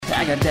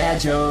I got dad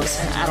jokes,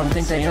 I don't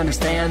think they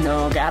understand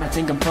though. Gotta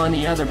think I'm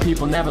funny, other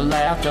people never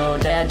laugh though.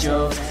 Dad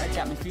jokes,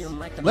 got me feeling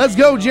like the Let's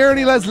go,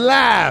 Jeriney. Let's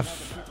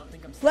laugh.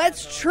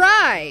 Let's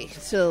try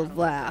to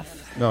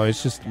laugh. No,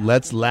 it's just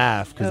let's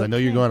laugh because I know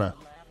you're gonna.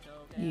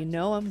 You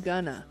know I'm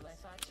gonna.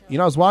 You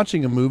know, I was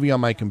watching a movie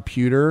on my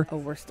computer. Oh,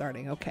 we're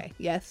starting. Okay.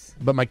 Yes.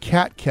 But my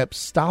cat kept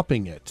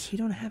stopping it. You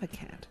don't have a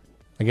cat.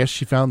 I guess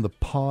she found the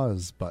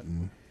pause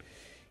button.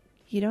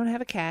 You don't have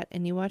a cat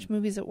and you watch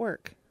movies at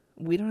work.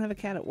 We don't have a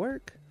cat at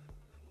work.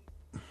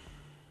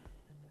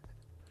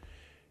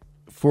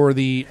 For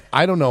the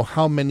I don't know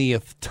how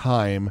manyth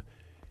time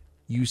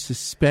you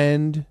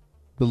suspend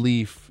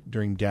belief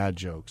during dad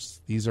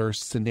jokes. These are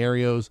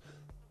scenarios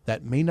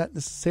that may not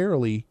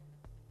necessarily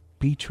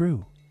be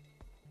true.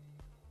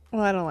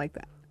 Well, I don't like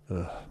that.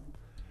 Ugh.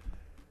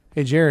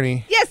 Hey,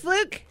 Jeriney. Yes,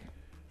 Luke.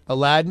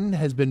 Aladdin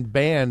has been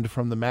banned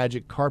from the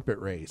magic carpet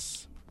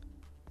race.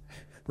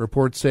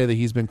 Reports say that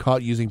he's been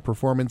caught using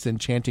performance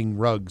enchanting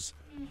rugs.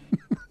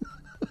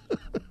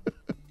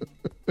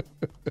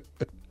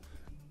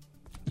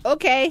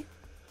 Okay.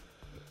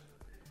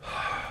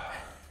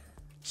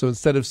 So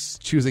instead of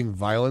choosing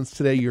violence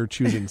today, you're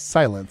choosing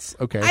silence.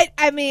 Okay.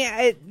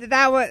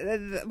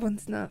 That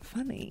one's not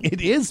funny. It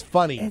is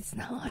funny. It's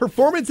not.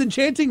 Performance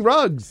enchanting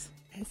rugs.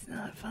 It's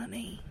not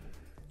funny.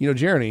 You know,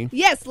 Jeriney.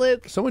 Yes,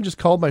 Luke. Someone just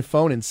called my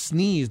phone and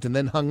sneezed and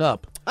then hung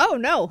up. Oh,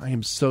 no. I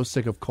am so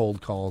sick of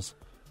cold calls.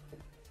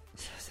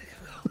 So sick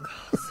of cold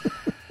calls.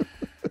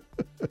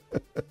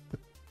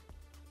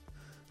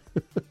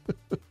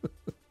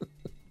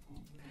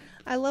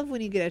 I love when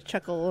you get a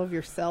chuckle of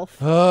yourself.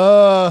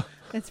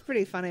 It's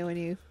pretty funny when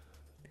you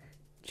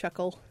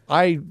chuckle.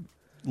 Let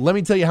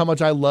me tell you how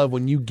much I love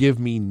when you give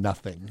me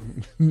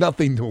nothing.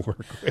 Nothing to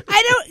work with.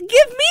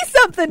 Give me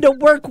something to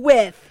work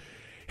with.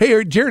 Hey,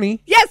 Jeriney.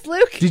 Yes,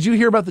 Luke. Did you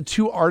hear about the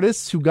two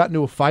artists who got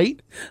into a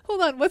fight?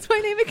 Hold on. What's my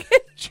name again?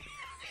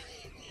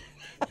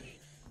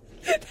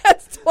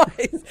 That's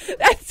twice.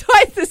 That's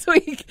twice this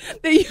week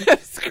that you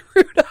have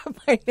screwed up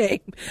my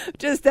name.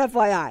 Just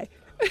FYI.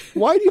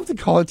 Why do you have to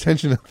call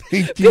attention to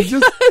things? Do you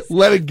just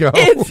let it go?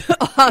 It's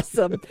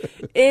awesome.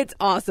 It's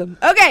awesome.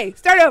 Okay,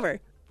 start over.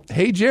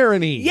 Hey,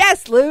 Jeriney.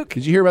 Yes, Luke.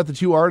 Did you hear about the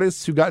two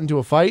artists who got into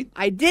a fight?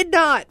 I did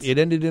not. It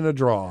ended in a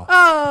draw.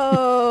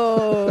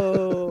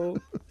 Oh.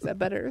 Is that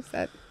better? Is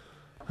that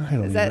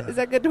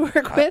good to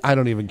work with? I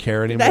don't even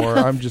care anymore.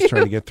 I'm just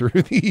trying to get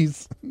through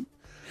these.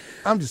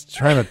 I'm just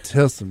trying to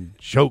tell some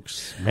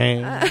jokes,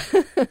 man.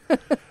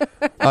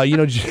 You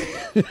know...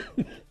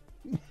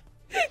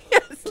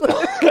 Yes,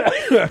 Luke.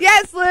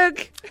 Yes,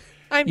 Luke.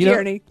 I'm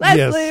Jeriney.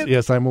 Luke.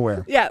 Yes, I'm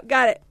aware. Yeah,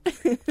 got it.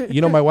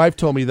 You know, my wife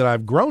told me that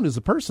I've grown as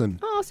a person.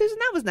 Oh, Susan,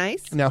 that was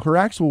nice. Now, her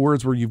actual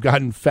words were, "You've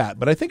gotten fat,"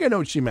 but I think I know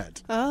what she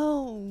meant.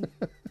 Oh.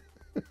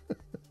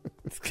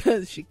 It's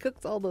because she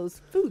cooks all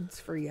those foods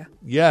for you.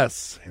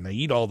 Yes, and I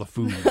eat all the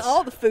foods.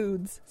 All the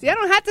foods. See, I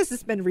don't have to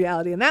suspend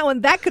reality on that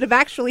one. That could have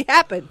actually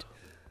happened.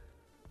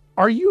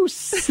 Are you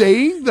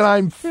saying that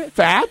I'm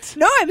fat?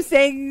 No, I'm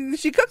saying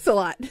she cooks a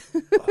lot.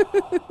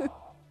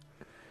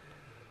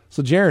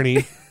 So,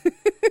 Jeriney.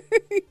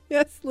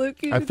 Yes, Luke.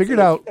 I figured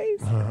out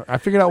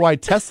why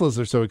Teslas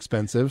are so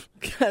expensive.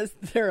 Because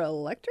they're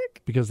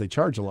electric? Because they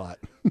charge a lot.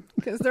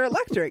 Because they're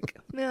electric.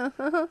 Yeah,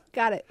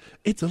 got it.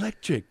 It's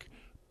electric.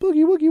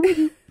 Boogie, woogie,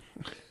 woogie.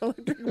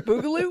 Electric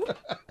boogaloo?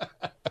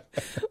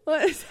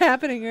 What is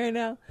happening right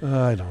now?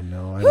 I don't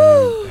know. I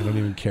don't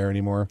even care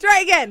anymore.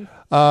 Try again.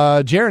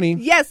 Jeriney.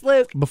 Yes,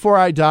 Luke. Before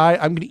I die,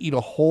 I'm going to eat a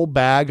whole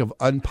bag of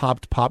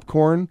unpopped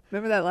popcorn.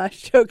 Remember that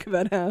last joke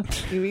about how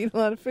you eat a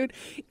lot of food?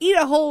 Eat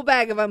a whole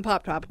bag of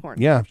unpopped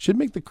popcorn. Yeah, should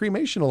make the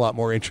cremation a lot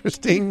more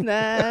interesting.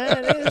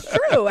 That is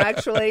true,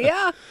 actually.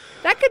 Yeah,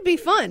 that could be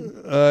fun.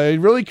 It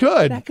really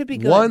could. That could be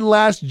good. One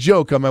last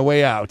joke on my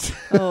way out.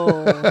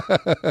 Oh.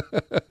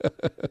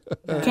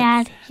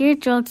 Dad, your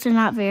jokes are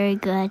not very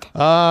good.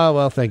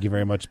 Well, thank you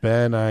very much,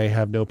 Ben. I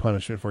have no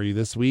punishment for you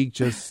this week.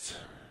 Just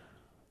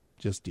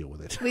deal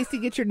with it. At least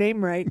you get your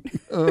name right.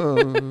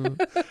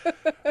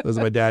 Those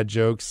are my dad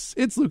jokes.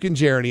 It's Luke and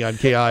Jeriney on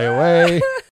KIOA.